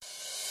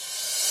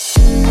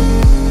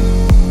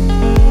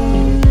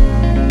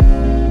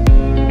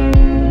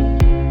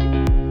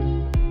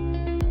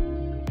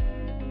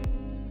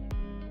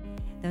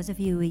of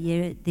you who were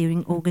here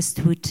during August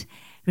would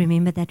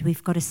remember that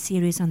we've got a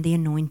series on the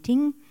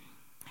anointing.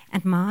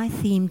 And my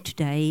theme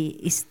today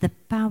is the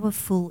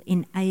powerful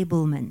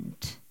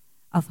enablement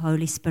of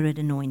Holy Spirit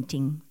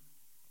anointing.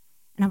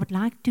 And I would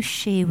like to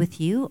share with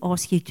you,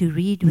 ask you to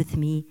read with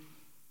me,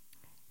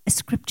 a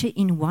scripture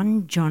in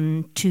 1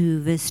 John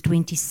 2, verse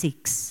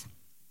 26.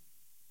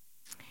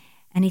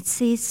 And it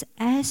says,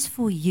 as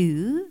for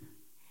you,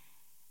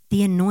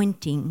 the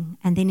anointing,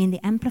 and then in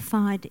the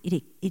Amplified,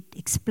 it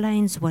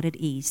explains what it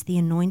is. The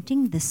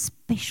anointing, the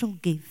special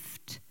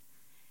gift,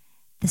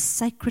 the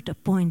sacred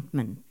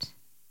appointment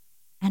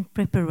and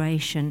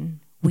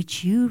preparation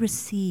which you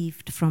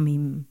received from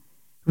him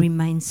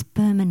remains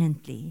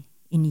permanently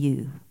in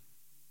you.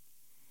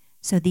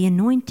 So the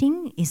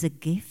anointing is a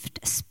gift,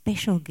 a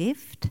special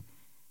gift.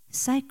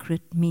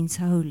 Sacred means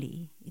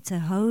holy. It's a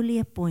holy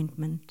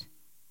appointment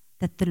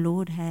that the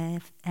Lord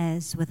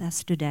has with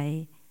us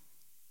today,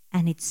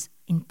 and it's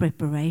in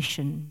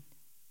preparation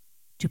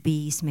to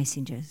be his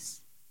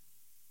messengers.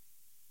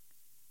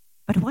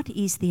 But what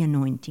is the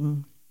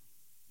anointing?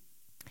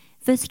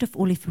 First of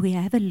all, if we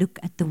have a look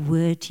at the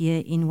word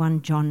here in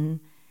 1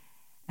 John,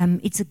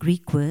 it's a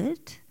Greek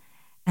word,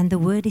 and the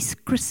word is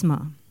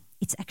charisma.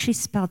 It's actually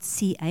spelled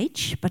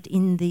CH, but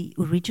in the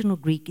original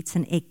Greek, it's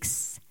an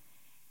X.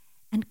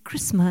 And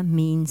charisma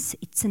means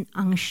it's an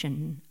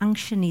unction.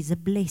 Unction is a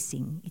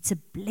blessing. It's a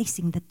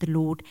blessing that the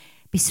Lord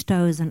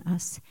bestows on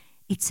us.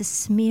 It's a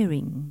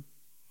smearing.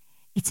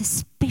 It's a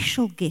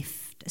special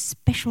gift, a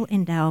special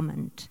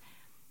endowment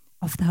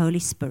of the Holy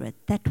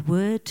Spirit. That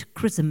word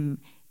chrism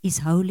is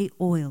holy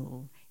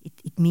oil.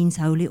 It means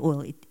holy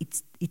oil.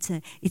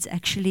 It's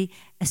actually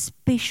a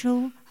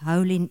special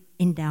holy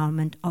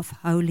endowment of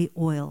holy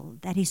oil.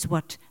 That is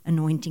what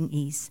anointing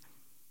is.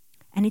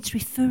 And it's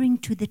referring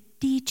to the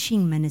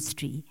teaching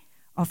ministry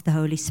of the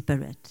Holy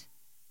Spirit.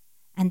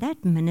 And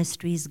that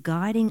ministry is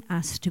guiding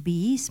us to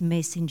be his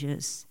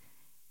messengers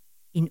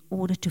in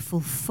order to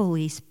fulfill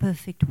his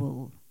perfect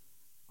will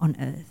on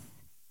earth.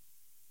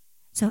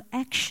 So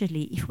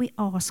actually, if we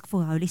ask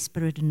for Holy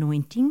Spirit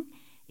anointing,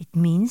 it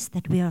means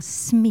that we are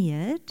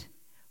smeared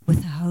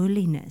with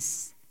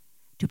holiness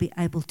to be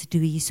able to do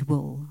his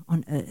will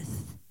on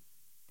earth.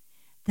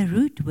 The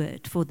root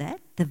word for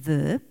that, the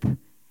verb,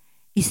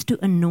 is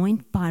to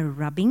anoint by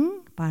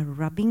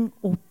rubbing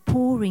or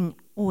pouring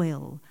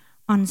oil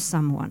on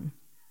someone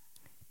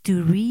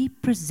to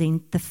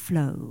represent the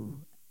flow.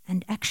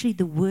 And actually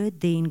the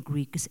word there in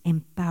Greek is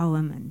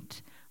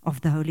empowerment of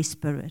the Holy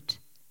Spirit,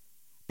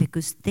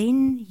 because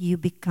then you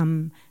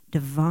become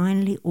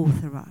divinely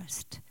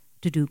authorized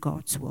to do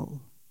God's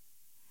will.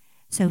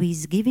 So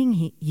he's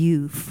giving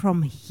you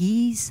from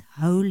his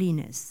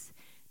holiness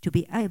to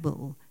be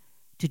able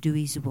to do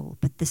his will,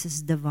 but this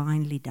is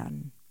divinely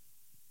done.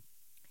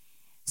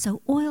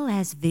 So oil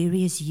has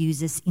various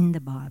uses in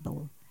the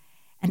Bible,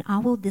 and I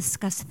will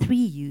discuss 3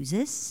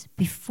 uses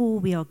before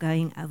we are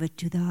going over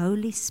to the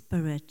Holy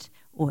Spirit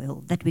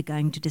oil that we're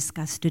going to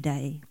discuss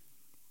today.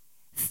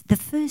 The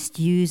first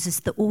use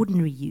is the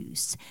ordinary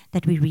use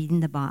that we read in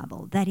the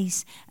Bible. That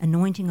is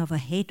anointing of a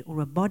head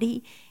or a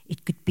body.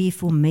 It could be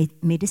for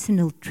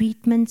medicinal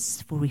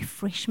treatments, for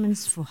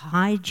refreshments, for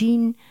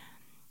hygiene,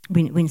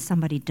 when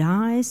somebody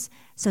dies.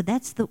 So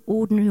that's the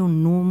ordinary or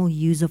normal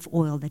use of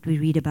oil that we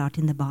read about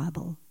in the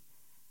Bible.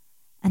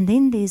 And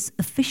then there's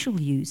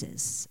official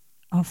uses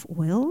of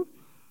oil.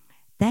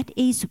 That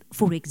is,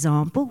 for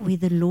example, where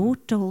the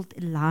Lord told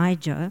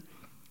Elijah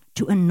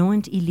to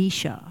anoint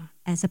Elisha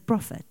as a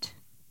prophet.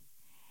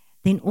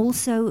 Then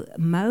also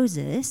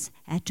Moses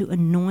had to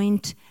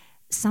anoint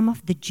some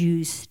of the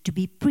Jews to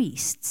be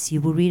priests.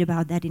 You will read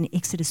about that in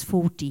Exodus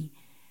 40.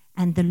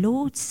 And the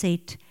Lord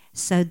said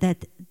so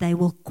that they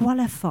will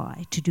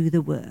qualify to do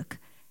the work.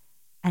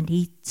 And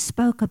he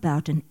spoke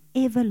about an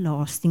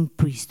everlasting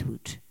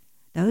priesthood.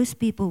 Those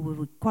people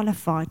were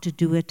qualified to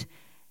do it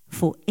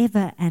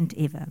forever and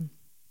ever.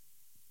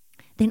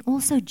 Then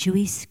also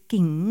Jewish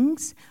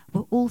kings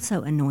were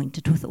also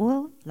anointed with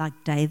oil,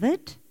 like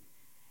David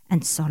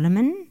and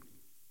Solomon.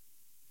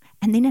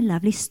 And then a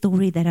lovely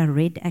story that I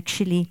read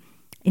actually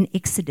in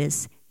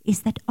Exodus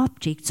is that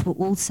objects were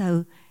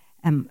also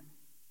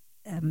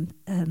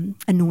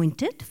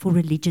anointed for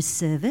religious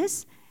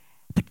service.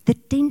 But the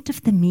tent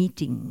of the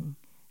meeting,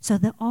 so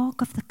the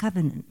Ark of the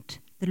Covenant,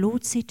 the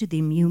Lord said to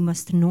them, you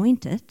must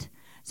anoint it.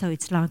 So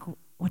it's like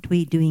what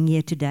we're doing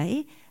here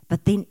today.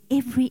 But then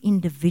every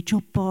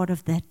individual part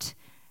of that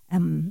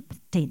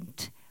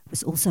tent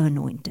was also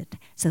anointed.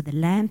 So the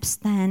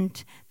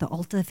lampstand, the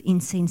altar of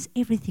incense,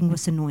 everything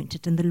was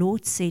anointed. And the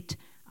Lord said,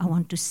 I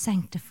want to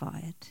sanctify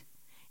it.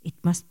 It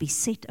must be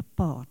set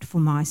apart for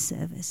my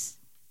service.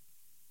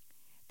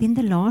 Then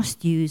the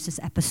last use is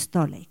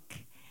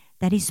apostolic.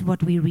 That is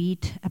what we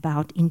read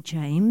about in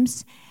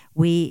James,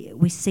 where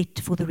we said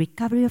for the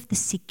recovery of the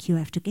sick, you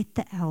have to get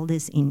the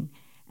elders in,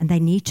 and they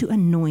need to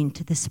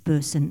anoint this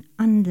person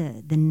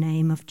under the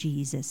name of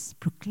Jesus,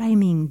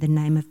 proclaiming the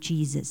name of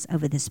Jesus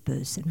over this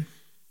person.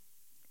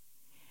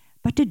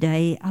 But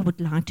today I would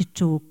like to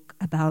talk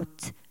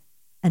about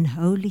an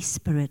Holy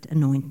Spirit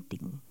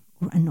anointing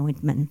or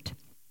anointment.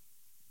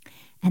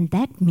 And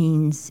that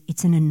means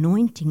it's an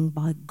anointing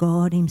by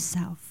God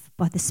Himself,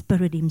 by the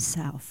Spirit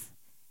Himself.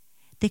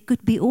 There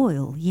could be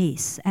oil,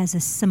 yes, as a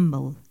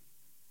symbol,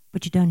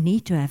 but you don't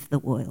need to have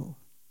the oil.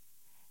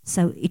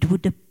 So it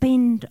would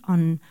depend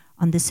on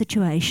the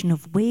situation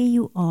of where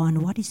you are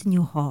and what is in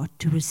your heart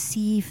to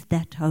receive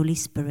that Holy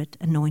Spirit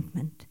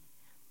anointment.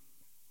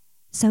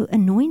 So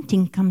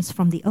anointing comes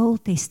from the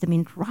Old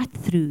Testament right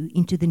through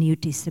into the New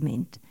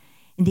Testament.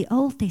 In the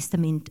Old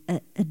Testament,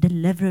 a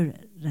deliverer,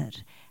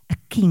 a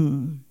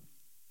king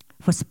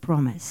was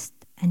promised,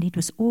 and it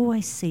was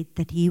always said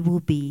that he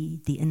will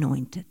be the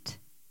anointed.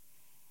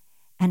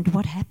 And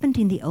what happened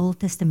in the Old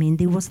Testament,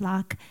 there was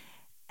like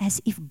as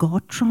if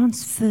God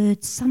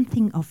transferred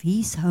something of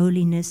His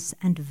holiness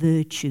and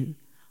virtue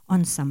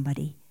on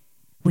somebody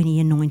when He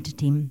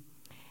anointed him.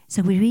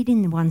 So we read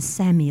in 1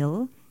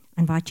 Samuel,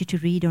 I invite you to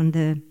read on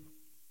the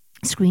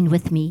screen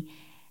with me.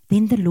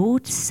 Then the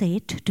Lord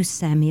said to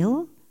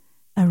Samuel,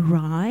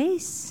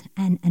 "Arise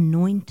and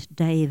anoint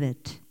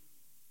David.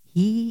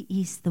 He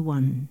is the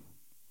one."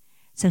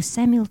 So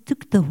Samuel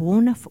took the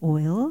horn of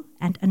oil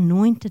and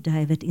anointed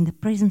David in the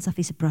presence of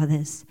his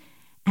brothers.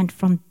 And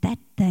from that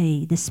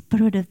day, the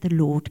Spirit of the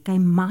Lord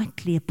came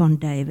mightily upon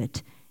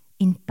David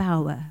in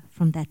power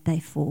from that day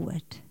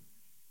forward.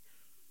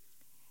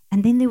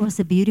 And then there was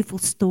a beautiful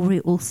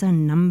story also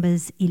in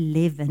Numbers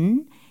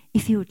 11,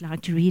 if you would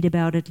like to read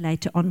about it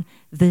later on,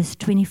 verse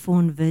 24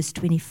 and verse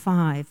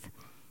 25,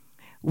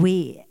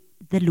 where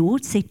the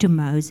Lord said to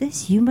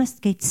Moses, "You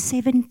must get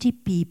 70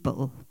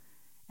 people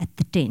at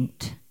the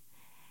tent."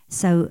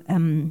 So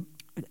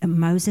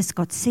Moses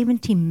got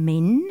 70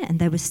 men, and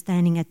they were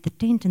standing at the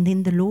tent, and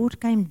then the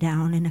Lord came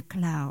down in a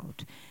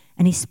cloud,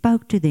 and He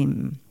spoke to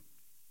them,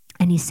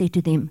 and He said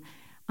to them,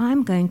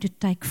 "I'm going to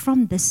take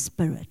from this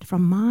Spirit,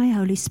 from my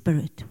Holy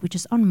Spirit, which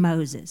is on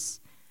Moses,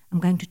 I'm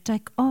going to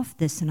take off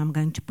this, and I'm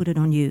going to put it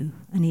on you."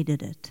 And He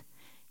did it.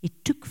 He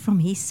took from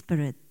His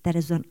Spirit that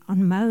is on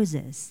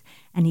Moses,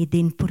 and He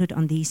then put it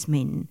on these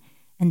men,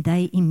 and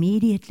they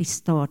immediately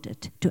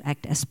started to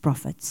act as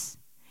prophets.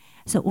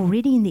 So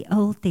already in the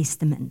Old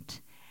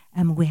Testament,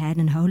 we had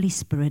an Holy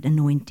Spirit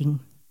anointing.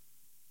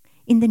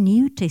 In the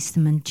New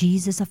Testament,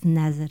 Jesus of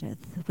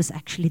Nazareth was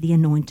actually the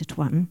anointed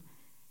one.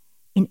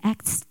 In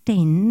Acts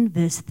 10,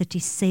 verse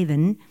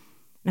 37,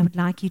 I would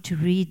like you to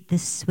read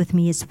this with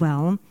me as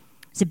well.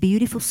 It's a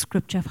beautiful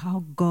scripture of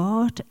how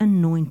God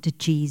anointed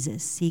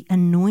Jesus. He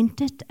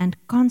anointed and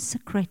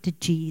consecrated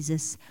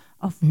Jesus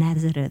of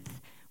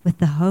Nazareth with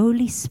the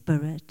Holy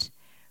Spirit,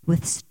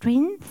 with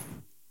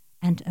strength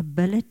and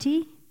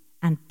ability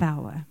and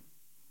power.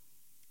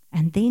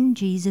 And then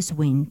Jesus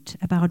went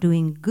about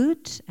doing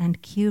good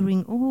and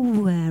curing all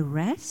who were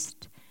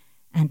harassed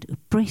and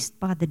oppressed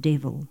by the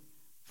devil,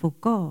 for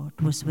God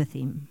was with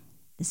Him.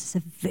 This is a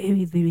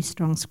very, very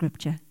strong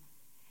scripture.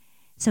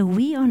 So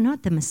we are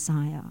not the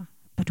Messiah,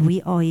 but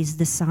we are His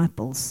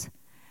disciples.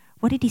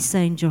 What did He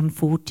say in John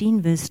 14,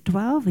 verse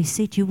 12? He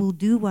said, "You will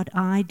do what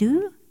I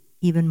do,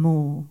 even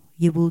more.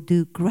 You will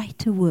do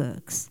greater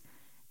works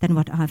than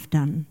what I've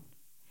done."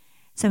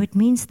 So it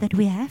means that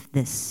we have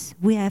this.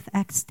 We have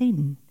Acts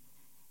 10.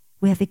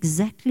 We have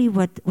exactly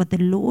what the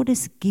Lord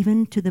has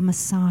given to the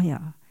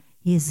Messiah,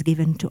 He has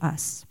given to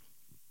us.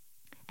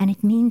 And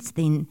it means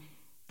then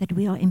that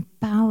we are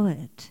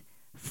empowered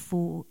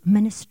for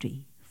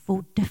ministry,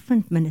 for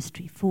different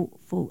ministry,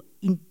 for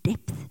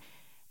in-depth,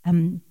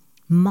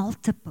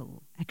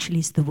 multiple, actually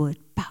is the word,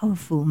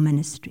 powerful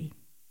ministry.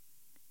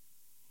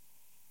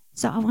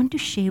 So I want to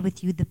share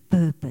with you the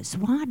purpose.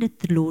 Why did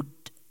the Lord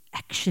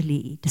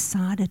actually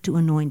decided to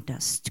anoint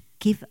us, to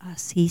give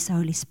us His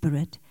Holy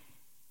Spirit?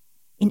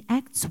 In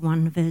Acts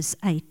 1, verse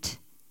 8,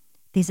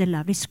 there's a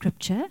lovely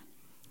scripture,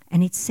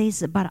 and it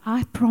says, "But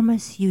I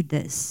promise you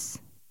this,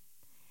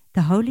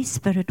 the Holy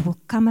Spirit will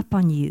come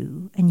upon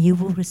you, and you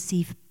will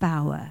receive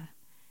power."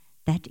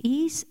 That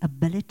is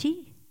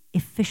ability,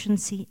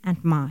 efficiency,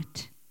 and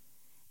might.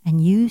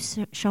 "And you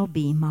shall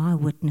be my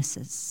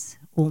witnesses,"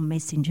 or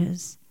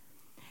messengers.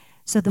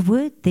 So the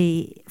word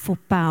there for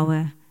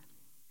power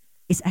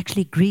is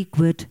actually Greek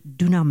word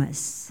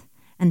dunamis,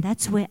 and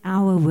that's where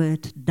our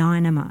word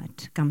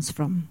dynamite comes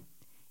from.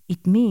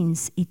 It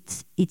means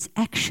it's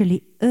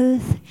actually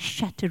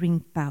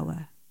earth-shattering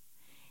power.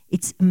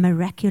 It's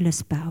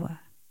miraculous power.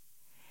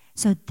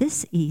 So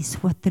this is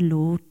what the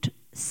Lord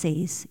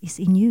says is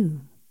in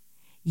you.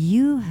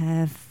 You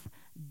have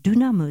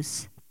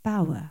dunamis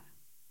power.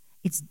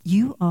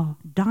 You are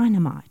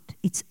dynamite.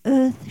 It's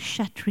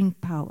earth-shattering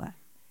power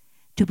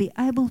to be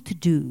able to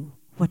do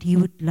what He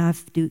would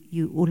love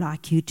you or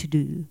like you to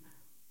do.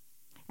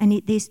 And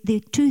there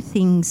are two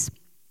things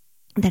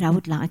that I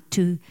would like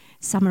to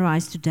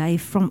summarize today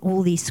from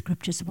all these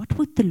scriptures. What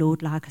would the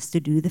Lord like us to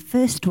do? The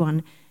first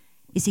one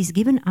is He's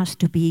given us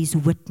to be His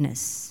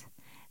witness.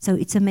 So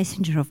it's a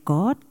messenger of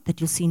God that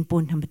you'll see in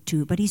point number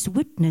 2. But His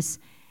witness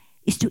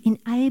is to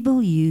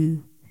enable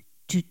you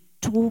to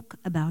talk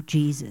about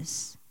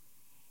Jesus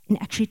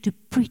and actually to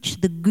preach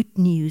the good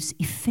news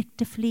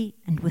effectively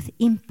and with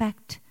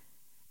impact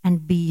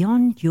and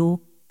beyond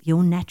your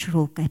your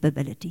natural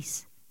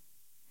capabilities.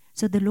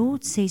 So the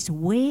Lord says,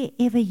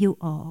 wherever you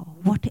are,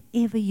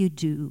 whatever you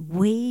do,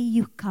 where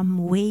you come,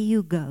 where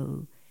you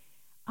go,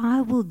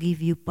 I will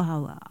give you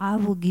power. I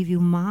will give you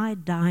my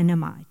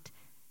dynamite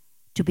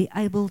to be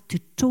able to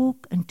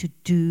talk and to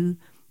do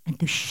and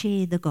to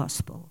share the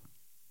gospel.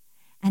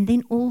 And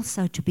then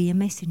also to be a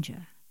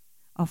messenger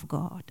of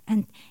God.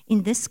 And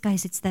in this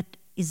case, it's that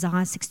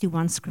Isaiah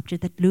 61 scripture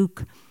that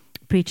Luke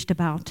preached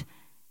about,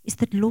 is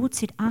that Lord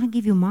said, I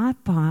give you my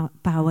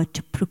power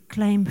to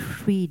proclaim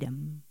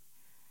freedom,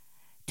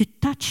 to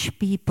touch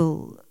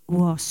people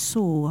who are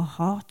sore,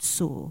 heart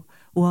sore,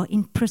 who are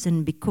in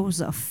prison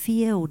because of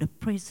fear or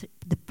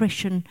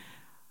depression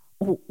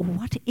or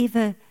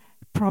whatever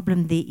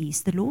problem there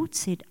is. The Lord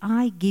said,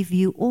 I give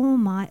you all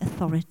my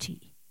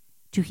authority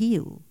to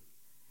heal.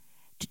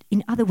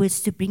 In other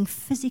words, to bring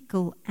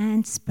physical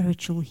and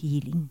spiritual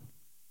healing.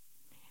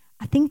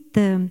 I think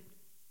the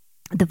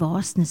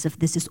vastness of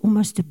this is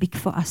almost too big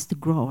for us to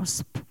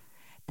grasp,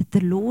 that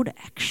the Lord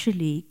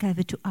actually gave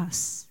it to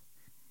us,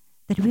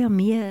 that we are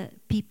mere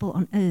people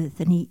on earth,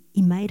 and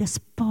He made us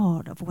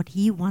part of what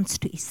He wants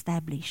to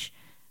establish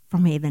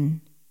from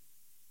heaven.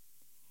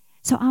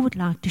 So I would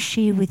like to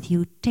share with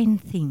you 10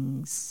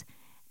 things,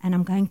 and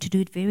I'm going to do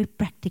it very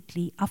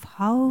practically, of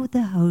how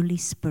the Holy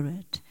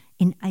Spirit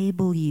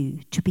enable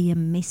you to be a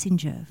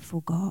messenger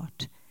for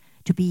God,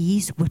 to be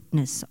His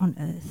witness on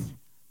earth.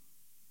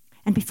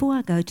 And before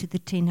I go to the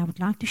 10, I would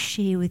like to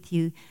share with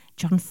you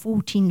John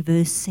 14,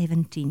 verse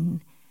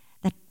 17,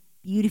 that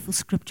beautiful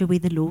scripture where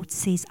the Lord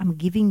says, I'm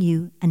giving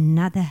you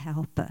another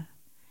helper.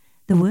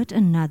 The word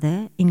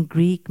another in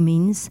Greek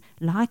means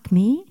like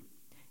me,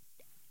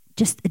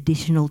 just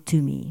additional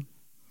to me.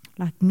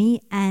 Like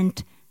me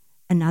and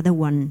another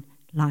one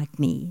like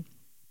me.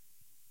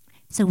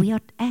 So we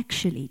are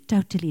actually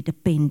totally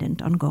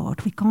dependent on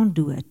God. We can't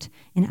do it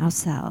in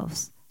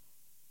ourselves.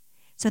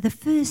 So the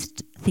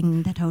first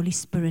thing that Holy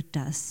Spirit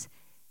does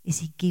is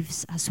He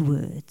gives us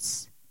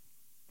words.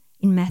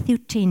 In Matthew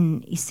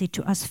 10, He said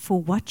to us,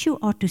 for what you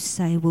are to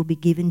say will be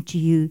given to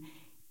you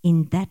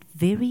in that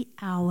very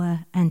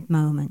hour and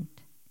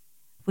moment.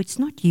 For it's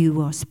not you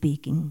who are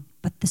speaking,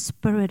 but the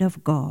Spirit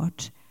of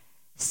God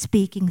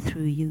speaking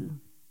through you.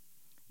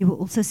 You will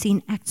also see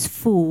in Acts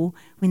 4,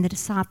 when the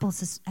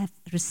disciples have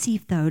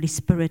received the Holy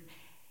Spirit,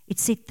 it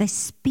said they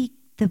speak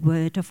the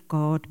word of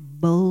God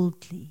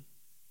boldly.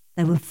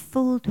 They were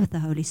filled with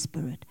the Holy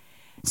Spirit.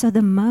 So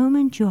the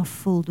moment you are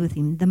filled with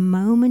Him, the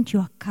moment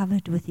you are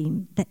covered with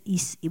Him, that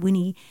is when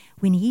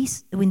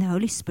the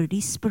Holy Spirit,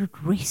 His Spirit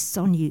rests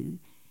on you,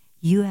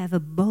 you have a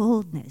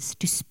boldness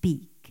to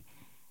speak,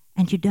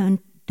 and you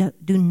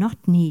do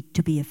not need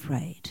to be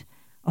afraid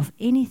of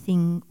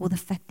anything or the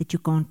fact that you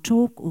can't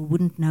talk or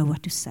wouldn't know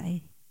what to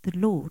say. The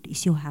Lord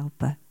is your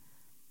helper.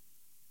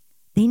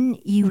 Then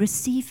you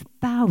receive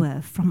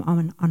power from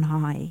on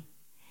high.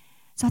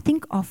 So I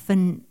think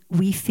often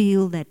we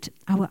feel that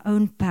our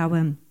own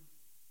power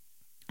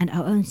and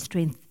our own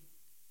strength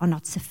are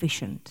not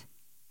sufficient.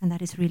 And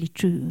that is really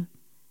true.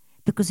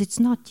 Because it's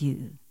not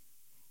you.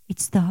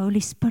 It's the Holy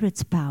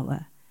Spirit's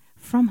power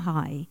from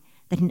high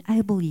that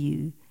enable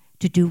you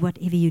to do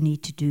whatever you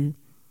need to do.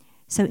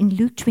 So in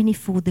Luke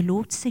 24, the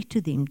Lord said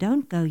to them,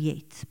 don't go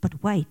yet,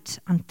 but wait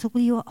until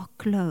you are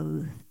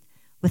clothed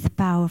with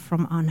power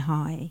from on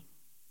high.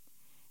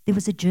 There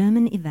was a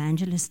German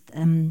evangelist,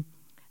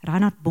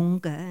 Reinhard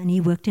Bonke, and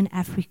he worked in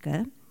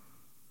Africa.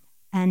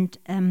 And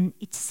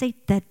it said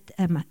that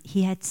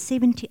he had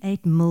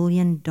 78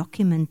 million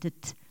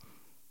documented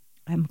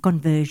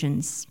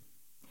conversions.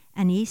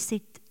 And he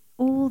said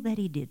all that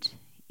he did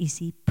is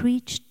he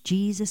preached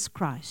Jesus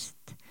Christ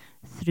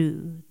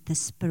through the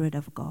Spirit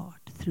of God,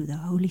 through the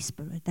Holy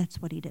Spirit.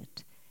 That's what he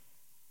did.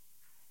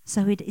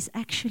 So it is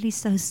actually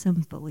so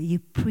simple. You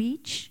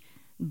preach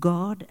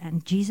God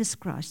and Jesus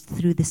Christ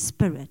through the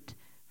Spirit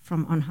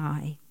from on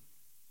high.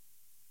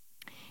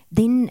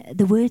 Then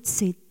the word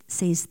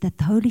says that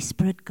the Holy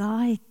Spirit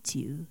guides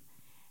you,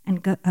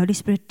 and Holy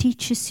Spirit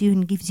teaches you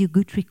and gives you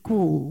good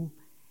recall.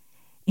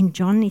 In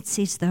John it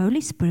says the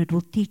Holy Spirit will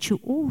teach you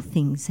all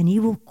things, and He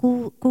will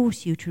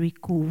cause you to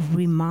recall,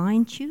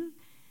 remind you,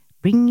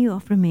 bring you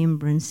of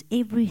remembrance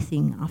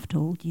everything I've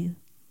told you.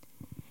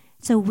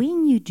 So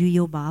when you do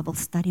your Bible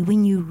study,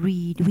 when you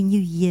read, when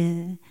you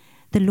hear,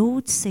 the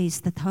Lord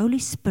says that the Holy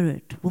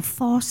Spirit will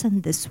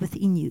fasten this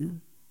within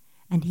you,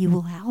 and He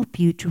will help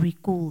you to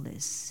recall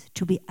this,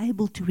 to be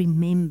able to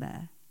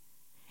remember.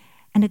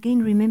 And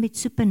again, remember, it's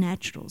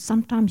supernatural.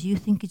 Sometimes you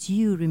think it's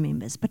you who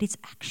remembers, but it's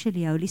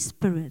actually Holy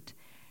Spirit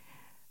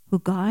who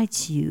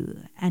guides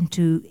you and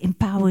to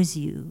empowers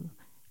you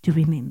to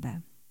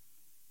remember.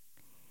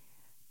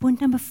 Point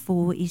number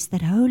 4 is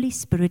that Holy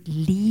Spirit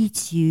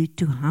leads you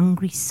to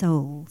hungry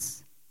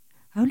souls.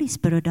 Holy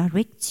Spirit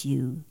directs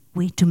you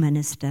where to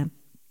minister.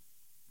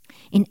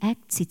 In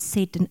Acts, it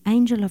said, an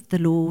angel of the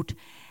Lord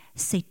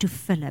said to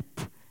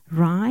Philip,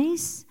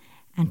 rise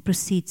and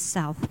proceed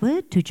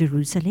southward to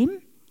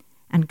Jerusalem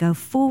and go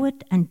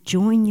forward and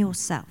join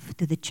yourself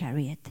to the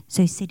chariot.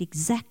 So he said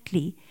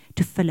exactly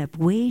to Philip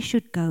where he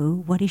should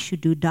go, what he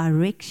should do,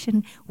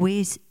 direction,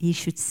 where he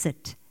should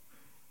sit.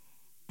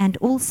 And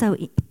also,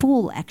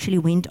 Paul actually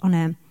went on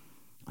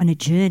a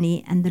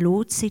journey, and the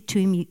Lord said to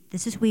him,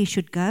 this is where you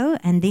should go.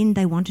 And then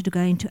they wanted to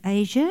go into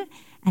Asia.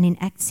 And in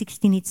Acts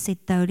 16, it said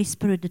the Holy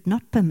Spirit did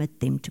not permit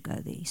them to go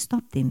there. He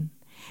stopped them.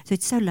 So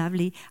it's so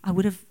lovely. I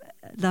would have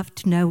loved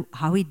to know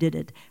how he did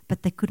it,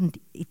 but they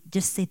couldn't. It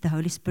just said the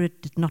Holy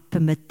Spirit did not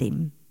permit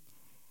them.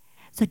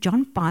 So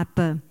John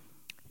Piper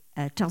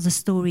tells a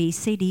story. He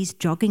said he's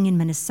jogging in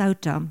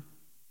Minnesota,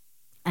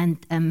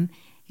 and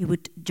he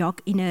would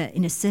jog in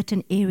a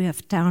certain area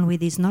of town where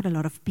there's not a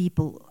lot of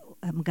people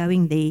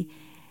going there.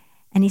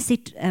 And he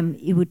said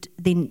he would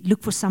then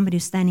look for somebody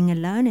who's standing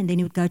alone, and then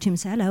he would go to him and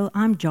say, hello,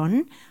 I'm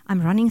John.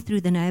 I'm running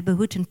through the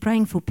neighborhood and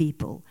praying for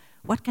people.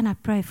 What can I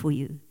pray for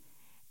you?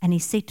 And he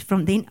said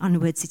from then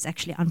onwards, it's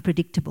actually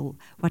unpredictable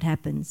what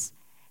happens,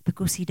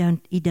 because he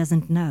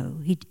doesn't know.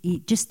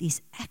 He just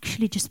is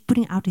actually just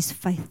putting out his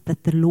faith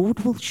that the Lord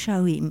will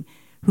show him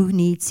who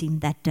needs him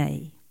that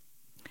day.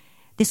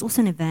 There's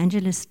also an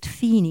evangelist,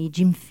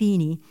 Jim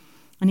Feeney,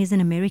 and he's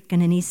an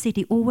American, and he said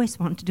he always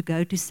wanted to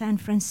go to San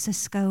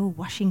Francisco,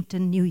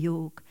 Washington, New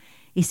York.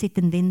 He said,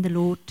 and then the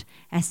Lord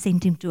has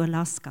sent him to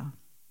Alaska.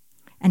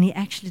 And he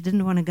actually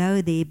didn't want to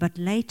go there, but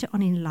later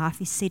on in life,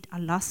 he said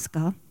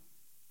Alaska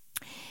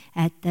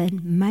had the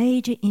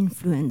major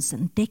influence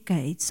and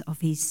decades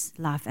of his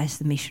life as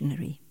a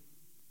missionary.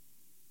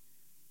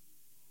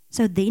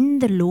 So then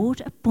the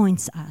Lord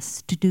appoints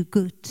us to do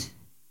good.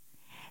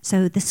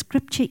 So the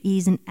scripture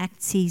is in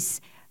Acts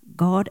says,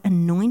 God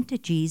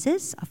anointed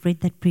Jesus, I've read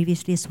that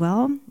previously as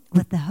well,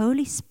 with the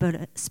Holy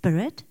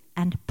Spirit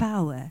and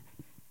power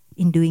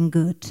in doing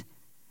good.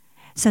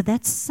 So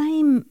that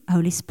same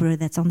Holy Spirit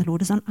that's on the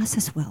Lord is on us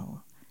as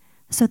well.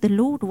 So the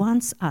Lord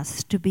wants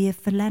us to be a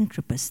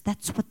philanthropist.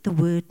 That's what the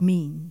word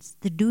means.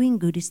 The doing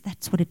good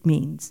that's what it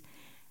means.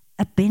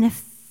 A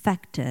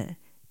benefactor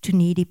to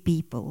needy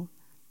people.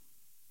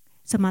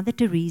 So Mother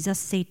Teresa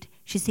said,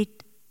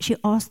 she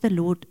asked the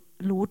Lord,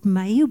 Lord,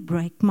 may you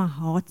break my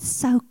heart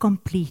so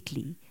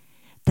completely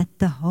that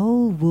the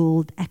whole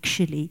world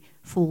actually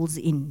falls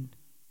in.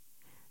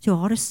 So your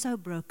heart is so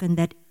broken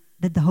that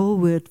the whole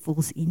world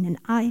falls in. And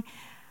I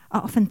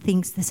often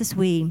think this is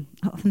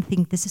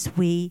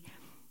where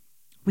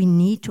we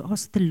need to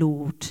ask the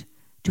Lord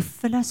to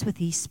fill us with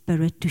His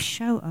Spirit, to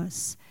show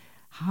us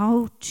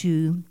how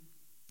to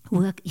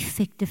work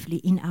effectively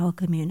in our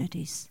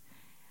communities,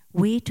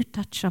 where to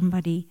touch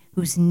somebody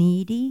who's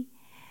needy.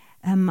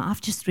 I've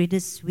just read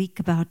this week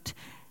about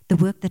the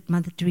work that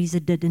Mother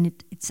Teresa did,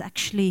 and it's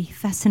actually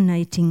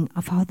fascinating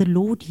of how the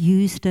Lord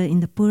used her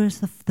in the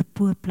poorest of the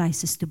poor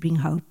places to bring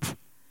hope.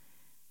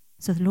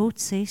 So the Lord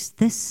says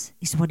this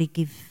is what He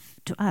gives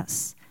to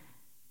us.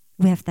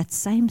 We have that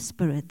same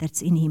Spirit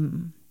that's in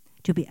Him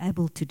to be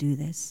able to do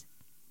this.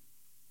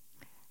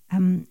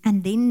 And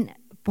then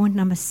point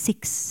number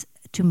 6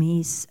 to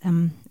me is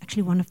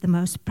actually one of the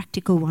most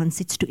practical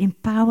ones. It's to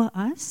empower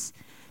us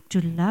to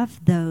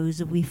love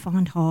those we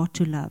find hard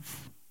to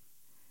love.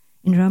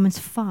 In Romans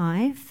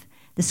 5,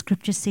 the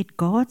scripture said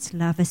God's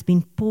love has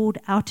been poured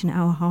out in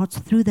our hearts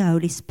through the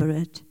Holy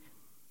Spirit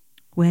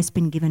who has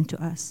been given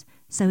to us.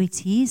 So it's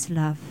His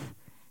love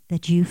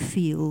that you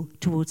feel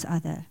towards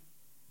other.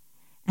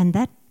 And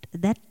that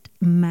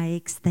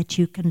makes that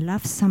you can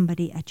love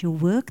somebody at your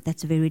work,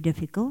 that's very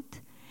difficult.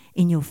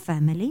 In your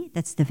family,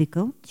 that's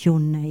difficult. Your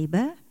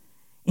neighbor,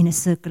 in a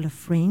circle of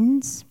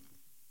friends,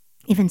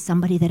 even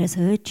somebody that has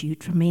hurt you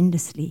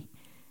tremendously,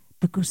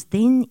 because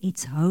then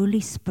it's Holy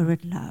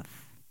Spirit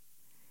love.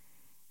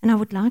 And I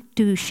would like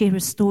to share a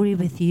story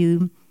with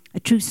you,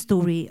 a true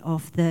story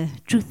of the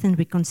Truth and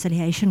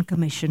Reconciliation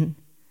Commission.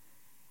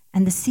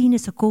 And the scene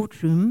is a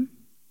courtroom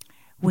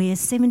where a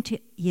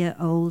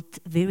 70-year-old,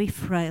 very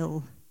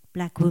frail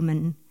black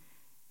woman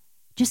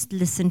just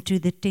listened to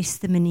the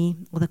testimony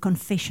or the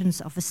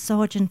confessions of a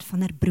Sergeant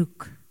van der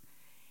Broek.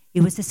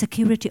 He was a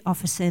security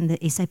officer in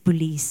the SA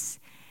Police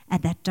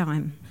at that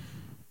time.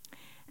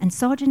 And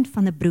Sergeant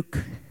van der Broek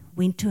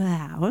went to her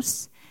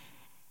house,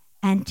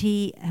 and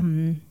he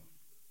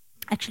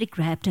actually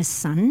grabbed his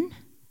son.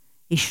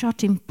 He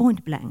shot him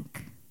point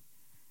blank.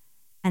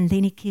 And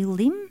then he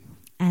killed him,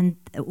 and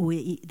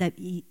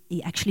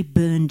he actually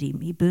burned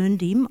him. He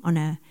burned him on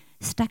a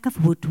stack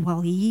of wood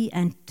while he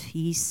and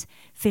his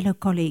fellow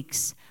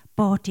colleagues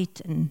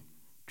partied and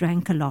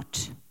drank a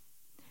lot.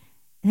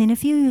 And then a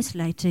few years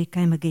later, he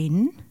came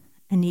again,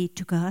 and he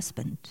took her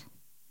husband.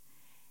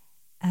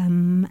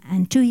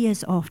 And 2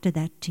 years after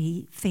that,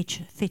 he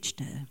fetched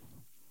her.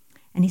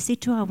 And he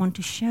said to her, I want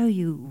to show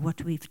you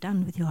what we've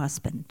done with your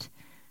husband.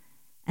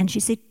 And she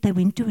said they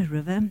went to a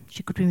river.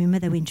 She could remember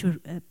they went to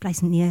a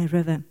place near a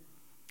river.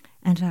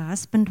 And her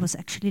husband was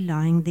actually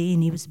lying there,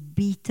 and he was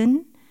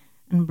beaten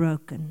and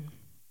broken.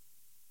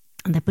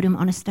 And they put him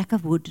on a stack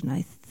of wood, and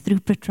they threw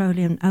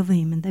petroleum over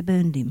him, and they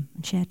burned him.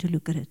 And she had to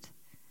look at it.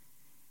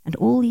 And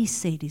all he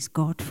said is,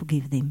 God,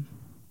 forgive them.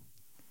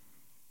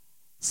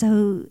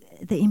 So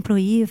the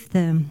employee of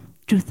the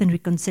Truth and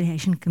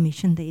Reconciliation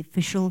Commission, the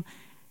official,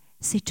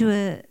 said to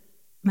her,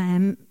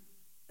 ma'am,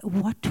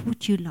 what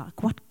would you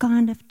like? What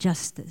kind of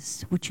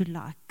justice would you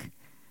like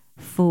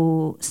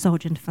for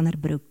Sergeant van der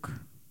Broek?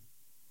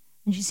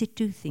 And she said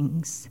 2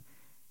 things.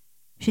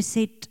 She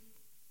said,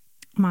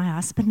 my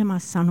husband and my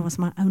son was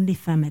my only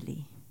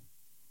family.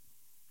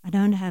 I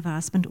don't have a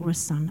husband or a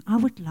son. I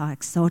would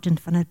like Sergeant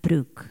van der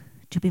Broek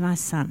to be my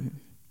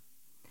son.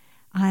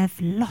 I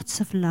have lots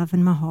of love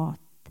in my heart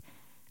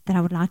that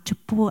I would like to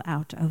pour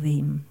out over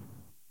him.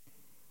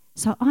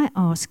 So I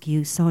ask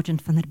you,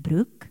 Sergeant van der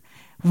Broek,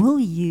 will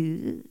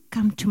you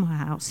come to my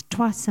house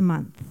twice a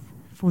month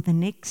for the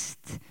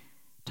next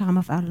time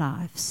of our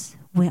lives,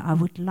 where I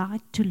would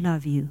like to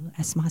love you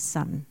as my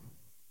son?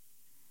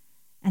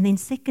 And then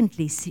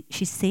secondly,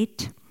 she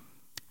said,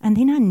 and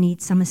then I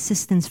need some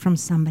assistance from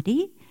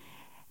somebody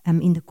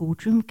in the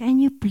courtroom. Can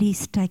you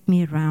please take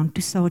me around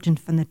to Sergeant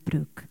van der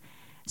Broek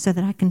so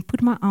that I can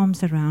put my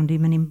arms around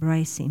him and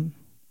embrace him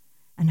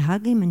and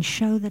hug him and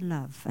show the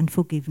love and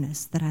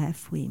forgiveness that I have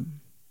for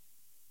him?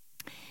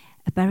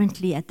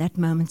 Apparently, at that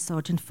moment,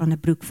 Sergeant van der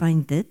Broek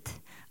fainted.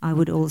 I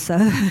would also.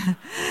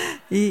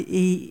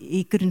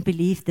 he couldn't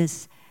believe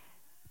this.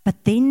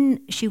 But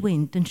then she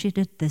went and she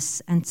did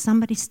this, and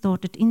somebody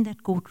started in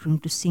that courtroom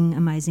to sing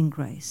Amazing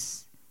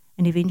Grace.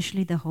 And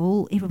eventually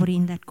everybody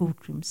in that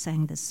courtroom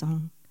sang this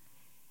song.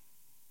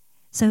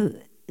 So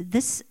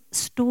this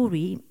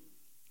story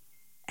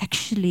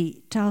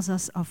actually tells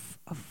us of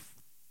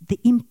the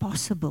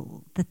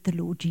impossible that the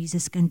Lord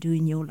Jesus can do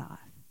in your life.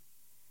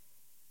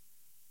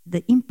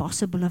 The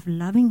impossible of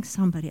loving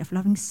somebody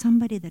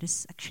that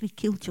has actually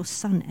killed your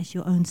son as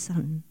your own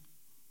son.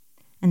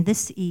 And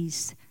this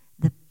is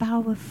the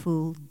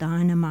powerful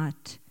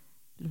dynamite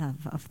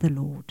love of the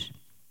Lord.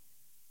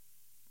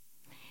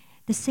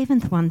 The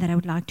 7th one that I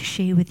would like to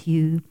share with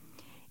you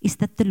is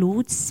that the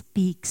Lord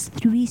speaks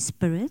through His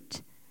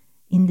Spirit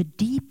in the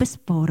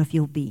deepest part of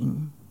your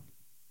being.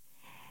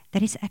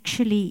 That is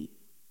actually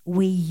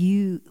where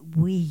you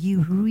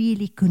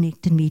really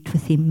connect and meet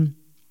with Him.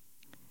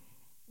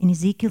 In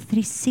Ezekiel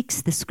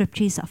 3:6, the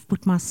scripture is, I've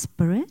put my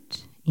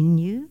Spirit in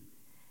you.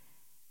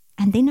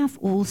 And then I've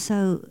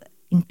also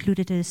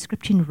included a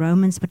scripture in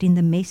Romans, but in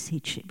the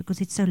Message, because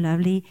it's so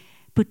lovely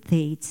put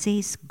there. It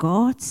says,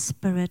 God's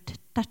Spirit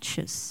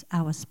touches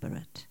our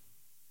spirit.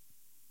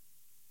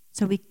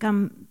 So we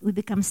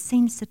become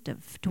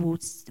sensitive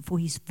for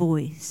His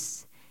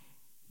voice.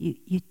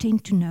 You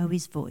tend to know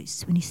His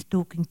voice when He's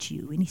talking to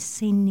you, when He's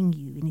sending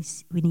you,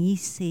 when He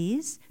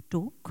says,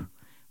 talk,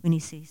 when He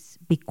says,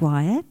 be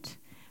quiet,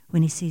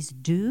 when He says,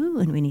 do,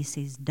 and when He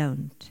says,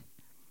 don't.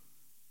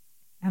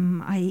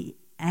 I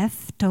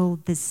have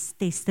told this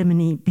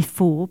testimony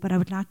before, but I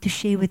would like to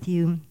share with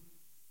you.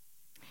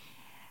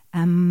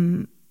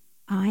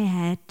 I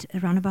had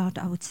around about,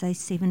 I would say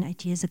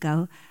 7-8 years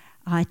ago,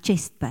 I had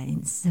chest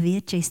pains,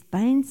 severe chest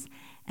pains,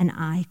 and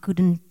I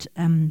couldn't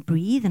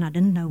breathe, and I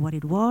didn't know what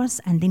it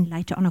was, and then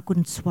later on I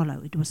couldn't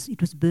swallow. It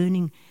was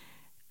burning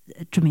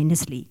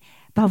tremendously.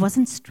 But I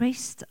wasn't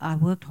stressed. I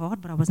worked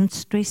hard, but I wasn't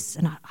stressed,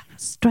 and it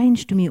was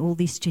strange to me, all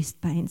these chest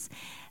pains.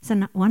 So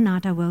one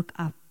night I woke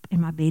up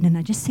in my bed, and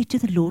I just said to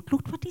the Lord,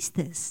 Lord, what is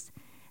this?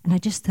 And I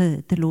just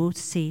heard the Lord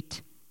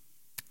said,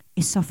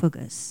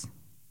 esophagus.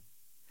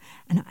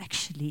 And I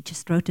actually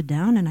just wrote it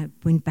down, and I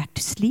went back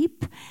to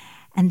sleep.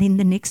 And then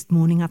the next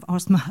morning, I've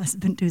asked my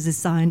husband, who's a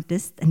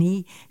scientist, and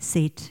he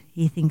said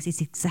he thinks it's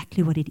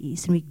exactly what it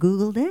is. And we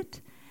Googled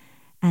it,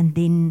 and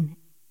then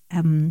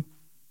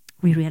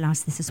we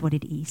realized this is what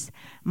it is.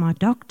 My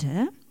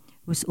doctor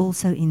was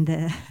also in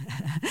the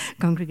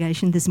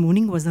congregation this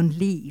morning, was on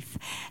leave.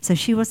 So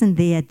she wasn't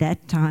there at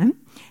that time.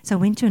 So I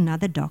went to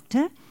another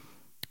doctor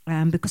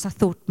because I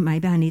thought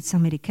maybe I need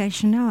some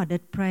medication now. I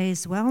did pray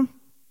as well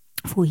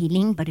for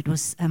healing, but it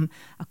was,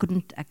 I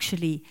couldn't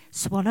actually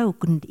swallow,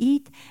 couldn't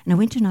eat. And I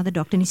went to another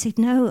doctor, and he said,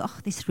 no,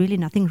 there's really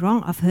nothing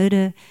wrong. I've heard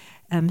I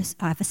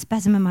have a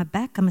spasm in my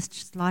back. I must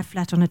just lie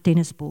flat on a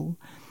tennis ball.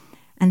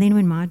 And then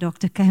when my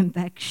doctor came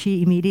back,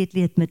 she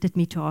immediately admitted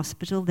me to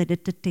hospital. They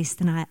did the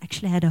test, and I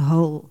actually had a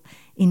hole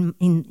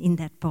in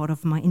that part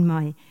of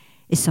my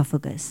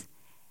esophagus.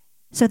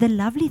 So the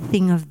lovely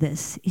thing of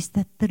this is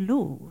that the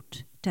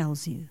Lord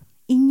tells you,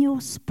 in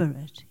your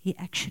spirit, He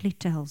actually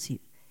tells you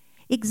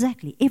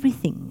exactly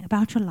everything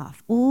about your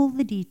life, all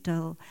the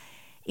detail,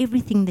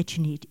 everything that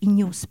you need in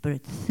your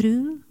spirit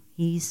through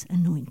His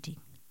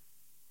anointing.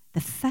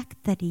 The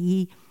fact that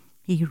He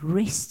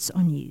rests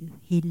on you,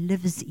 He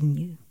lives in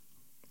you.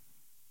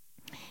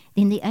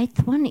 Then the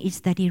 8th one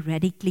is that He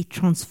radically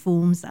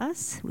transforms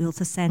us. We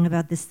also sang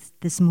about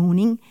this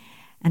morning,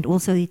 and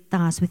also it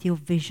ties with your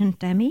vision,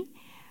 Tammy.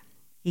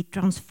 He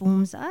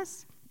transforms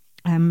us.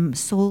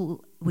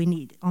 Saul,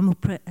 when Amo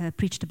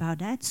preached about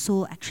that,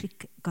 Saul actually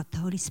got the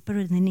Holy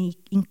Spirit, and then he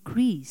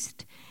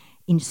increased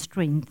in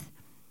strength.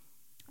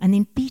 And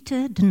then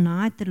Peter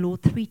denied the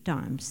Lord 3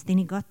 times. Then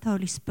he got the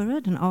Holy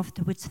Spirit, and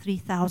afterwards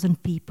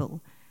 3,000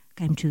 people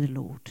came to the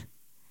Lord.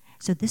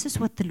 So this is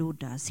what the Lord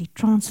does. He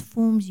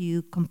transforms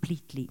you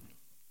completely.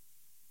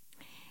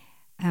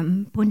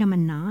 Point number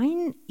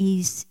 9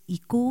 is He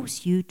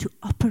calls you to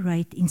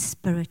operate in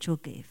spiritual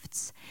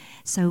gifts.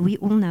 So we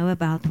all know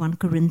about 1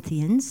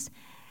 Corinthians.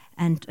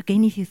 And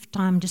again, if you have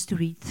time just to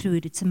read through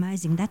it, it's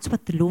amazing. That's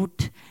what the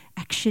Lord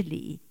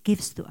actually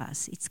gives to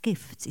us. It's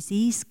gifts. It's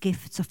His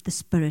gifts of the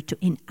Spirit to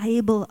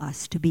enable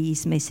us to be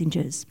His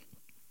messengers.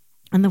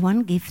 And the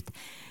one gift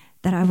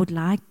that I would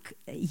like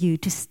you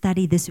to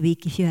study this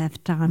week, if you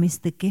have time, is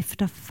the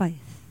gift of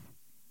faith.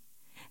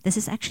 This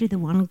is actually the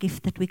one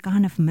gift that we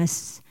kind of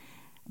miss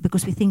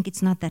because we think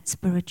it's not that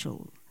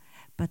spiritual.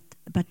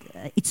 But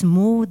it's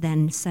more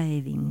than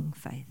saving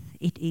faith.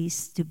 It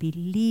is to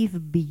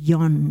believe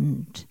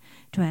beyond,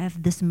 to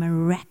have this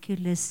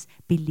miraculous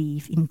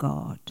belief in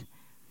God.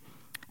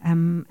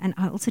 And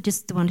I also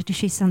just wanted to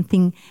share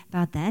something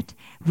about that.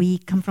 We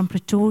come from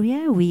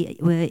Pretoria. We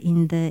were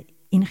in the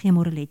NG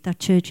Moreletta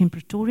Church in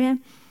Pretoria.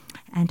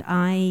 And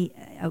my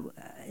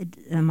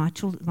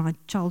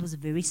child was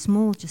very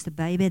small, just a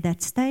baby at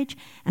that stage.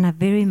 And I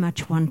very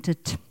much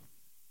wanted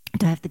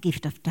to have the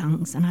gift of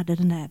tongues, and I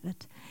didn't have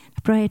it.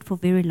 I prayed for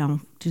very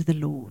long to the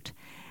Lord.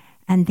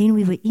 And then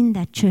we were in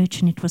that church,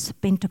 and it was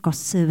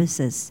Pentecost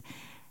services.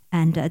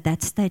 And at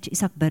that stage,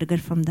 Isaac Burger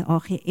from the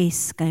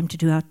AGS came to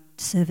do our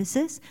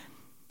services.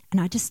 And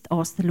I just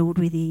asked the Lord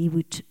whether He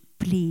would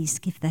please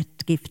give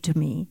that gift to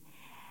me.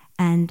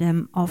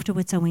 And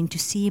afterwards, I went to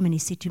see him, and he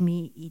said to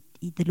me,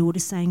 the Lord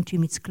is saying to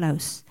him, it's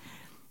close.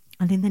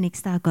 And then the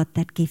next day, I got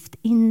that gift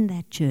in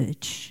that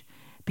church.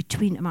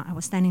 I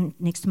was standing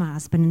next to my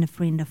husband and a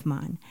friend of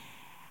mine.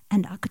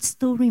 And I could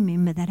still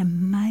remember that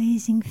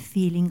amazing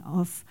feeling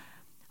of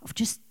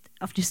just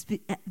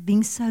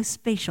being so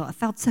special. I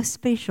felt so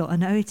special. I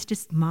know it's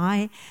just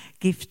my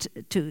gift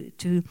to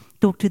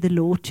talk to the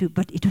Lord too,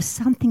 but it was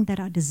something that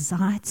I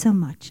desired so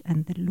much,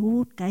 and the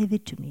Lord gave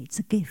it to me. It's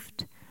a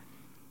gift.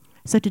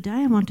 So today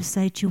I want to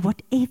say to you,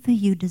 whatever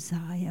you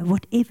desire,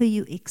 whatever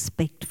you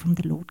expect from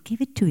the Lord, give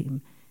it to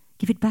Him.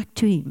 Give it back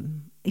to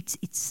Him. He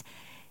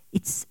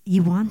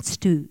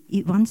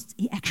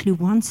actually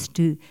wants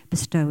to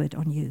bestow it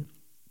on you.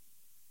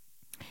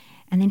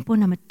 And then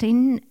point number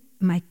 10,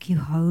 make you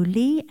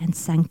holy and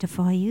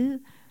sanctify you.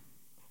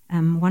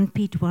 1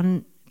 Peter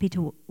 1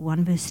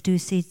 verse 2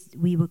 says,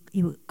 you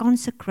were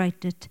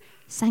consecrated,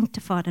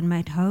 sanctified and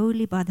made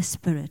holy by the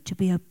Spirit to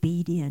be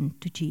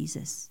obedient to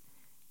Jesus.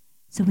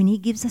 So when He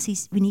gives us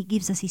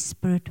His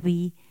Spirit,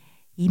 He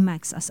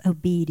makes us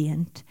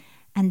obedient.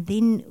 And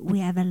then we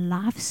have a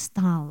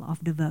lifestyle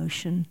of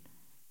devotion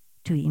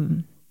to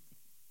Him.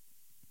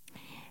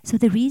 So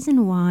the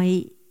reason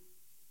why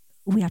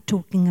we are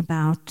talking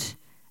about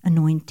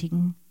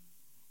anointing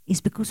is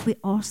because we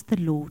ask the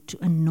Lord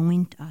to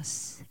anoint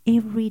us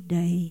every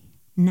day,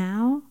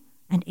 now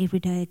and every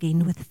day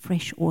again, with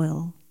fresh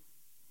oil.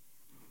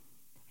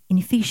 In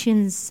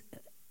Ephesians,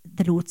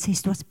 the Lord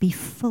says to us, be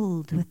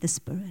filled with the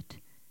Spirit.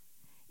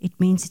 It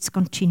means it's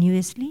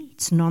continuously,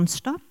 it's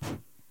non-stop,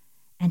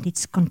 and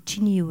it's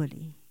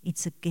continually.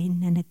 It's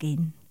again and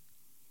again.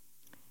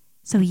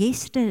 So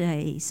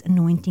yesterday's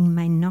anointing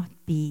may not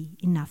be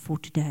enough for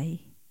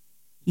today.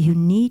 You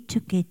need to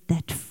get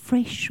that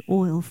fresh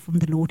oil from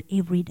the Lord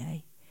every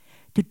day,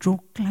 to draw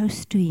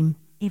close to Him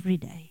every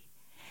day.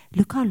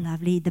 Look how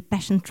lovely the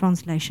Passion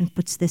Translation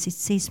puts this. It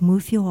says,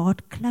 move your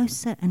heart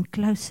closer and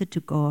closer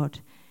to God,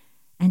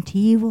 and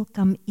He will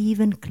come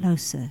even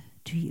closer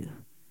to you.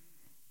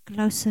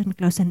 Closer and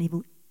closer, and He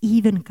will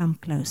even come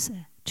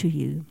closer to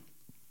you.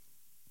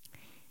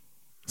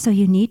 So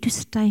you need to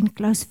stay in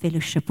close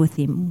fellowship with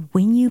Him.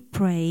 When you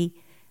pray,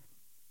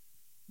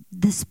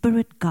 the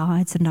Spirit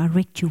guides and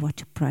directs you what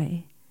to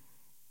pray.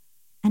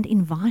 And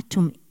invite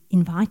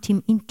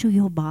Him into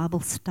your Bible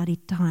study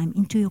time,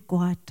 into your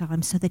quiet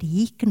time, so that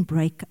He can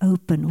break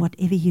open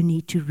whatever you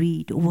need to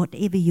read or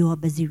whatever you are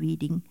busy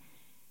reading.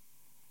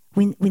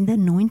 When the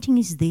anointing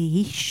is there,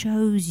 He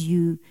shows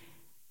you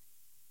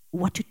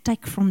what to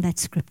take from that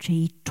scripture.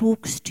 He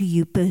talks to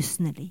you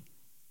personally.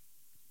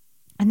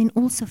 And then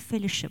also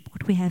fellowship,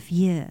 what we have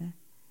here,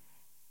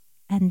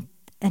 and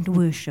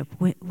worship,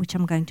 which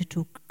I'm going to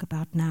talk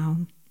about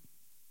now.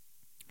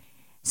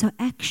 So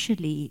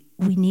actually,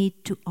 we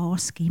need to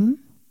ask Him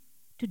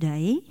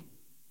today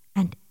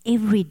and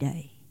every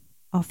day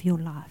of your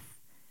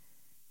life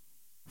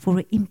for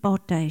an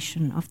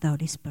impartation of the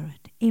Holy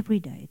Spirit. Every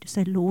day to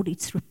say, Lord,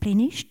 it's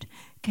replenished.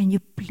 Can you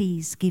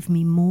please give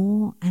me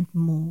more and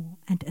more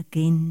and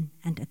again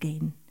and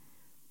again?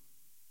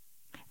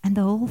 And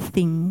the whole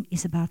thing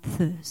is about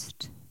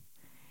thirst.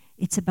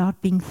 It's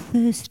about being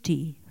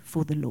thirsty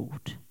for the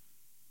Lord.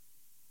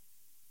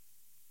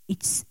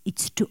 It's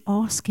to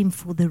ask Him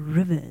for the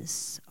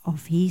rivers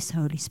of His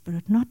Holy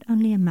Spirit, not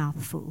only a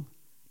mouthful,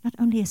 not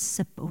only a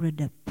sip or a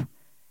dip.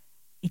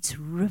 It's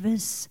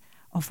rivers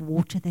of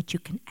water that you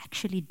can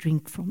actually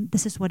drink from.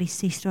 This is what He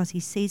says to us. He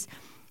says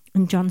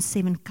in John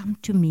 7, come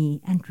to me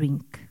and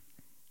drink.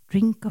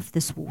 Drink of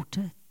this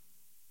water.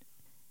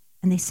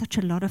 And there's such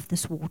a lot of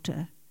this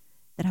water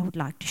that I would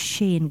like to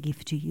share and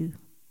give to you.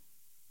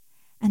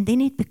 And then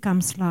it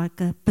becomes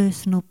like a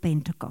personal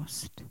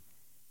Pentecost,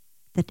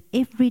 that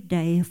every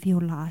day of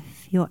your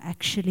life you're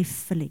actually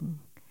filling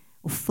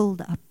or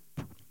filled up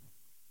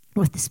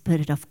with the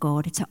Spirit of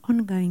God. It's an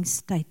ongoing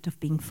state of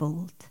being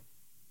filled.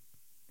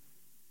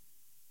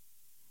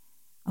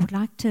 I would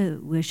like the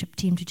worship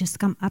team to just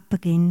come up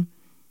again.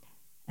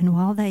 And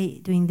while they're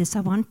doing this,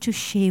 I want to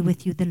share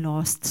with you the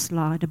last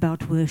slide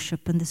about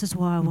worship. And this is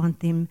why I want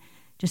them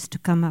just to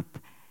come up.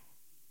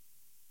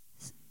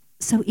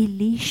 So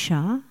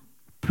Elisha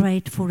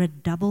prayed for a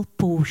double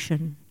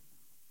portion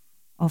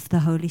of the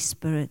Holy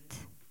Spirit.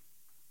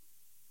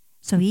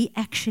 So he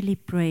actually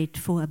prayed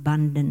for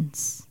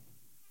abundance.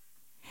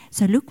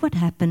 So look what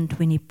happened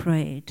when he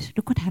prayed.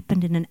 Look what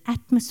happened in an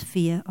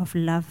atmosphere of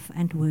love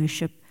and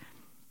worship.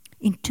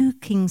 In 2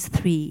 Kings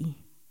 3,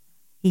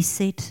 he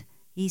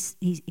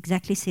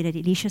exactly said it.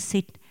 Elisha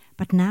said,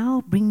 "But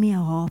now bring me a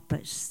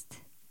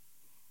harpist."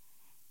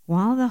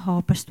 While the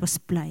harpist was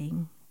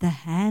playing, the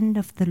hand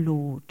of the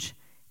Lord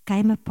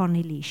came upon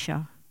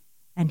Elisha,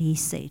 and he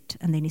said,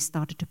 and then he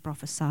started to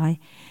prophesy.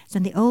 So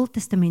in the Old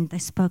Testament, they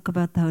spoke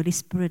about the Holy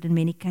Spirit in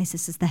many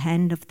cases as the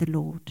hand of the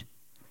Lord.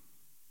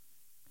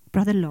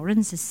 Brother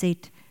Lawrence has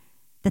said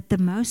that the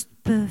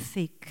most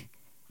perfect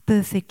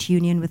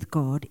union with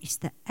God is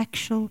the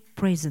actual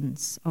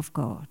presence of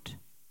God.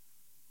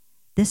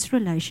 This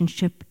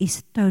relationship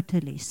is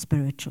totally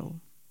spiritual.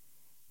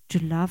 To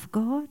love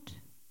God,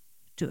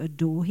 to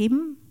adore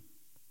Him,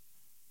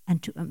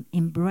 and to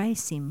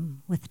embrace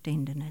Him with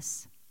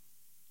tenderness.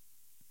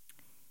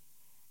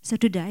 So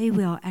today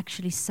we are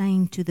actually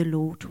saying to the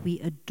Lord, we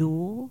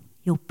adore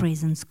your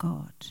presence,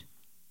 God.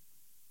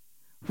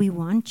 We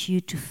want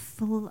you to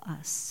fill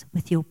us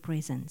with your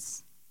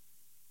presence.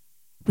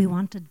 We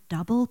want a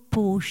double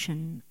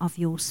portion of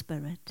your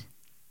Spirit.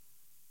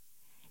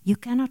 You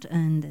cannot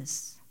earn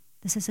this.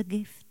 This is a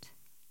gift.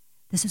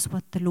 This is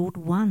what the Lord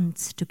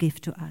wants to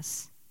give to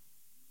us.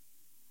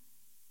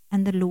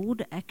 And the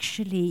Lord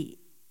actually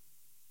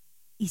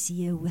is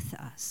here with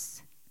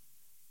us.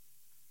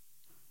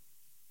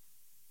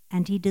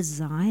 And He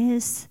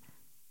desires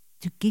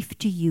to give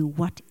to you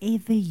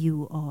whatever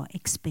you are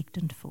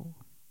expectant for.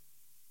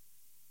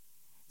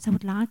 So I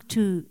would like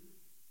to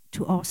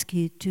ask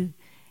you to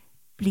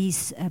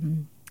please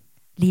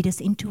lead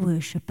us into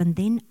worship. And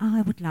then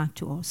I would like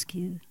to ask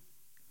you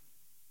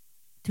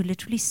to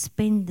literally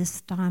spend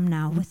this time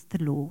now with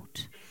the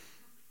Lord,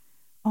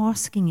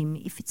 asking Him,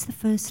 if it's the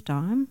first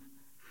time,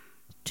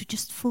 to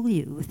just fill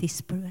you with His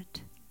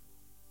Spirit,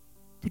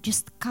 to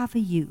just cover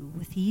you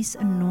with His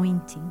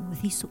anointing,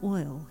 with His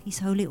oil, His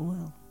holy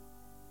oil.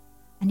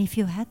 And if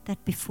you had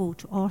that before,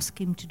 to ask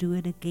Him to do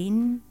it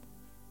again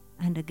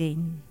and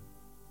again.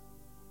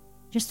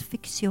 Just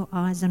fix your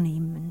eyes on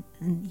Him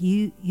and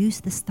you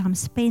use this time,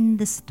 spend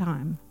this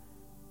time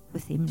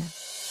with Him now.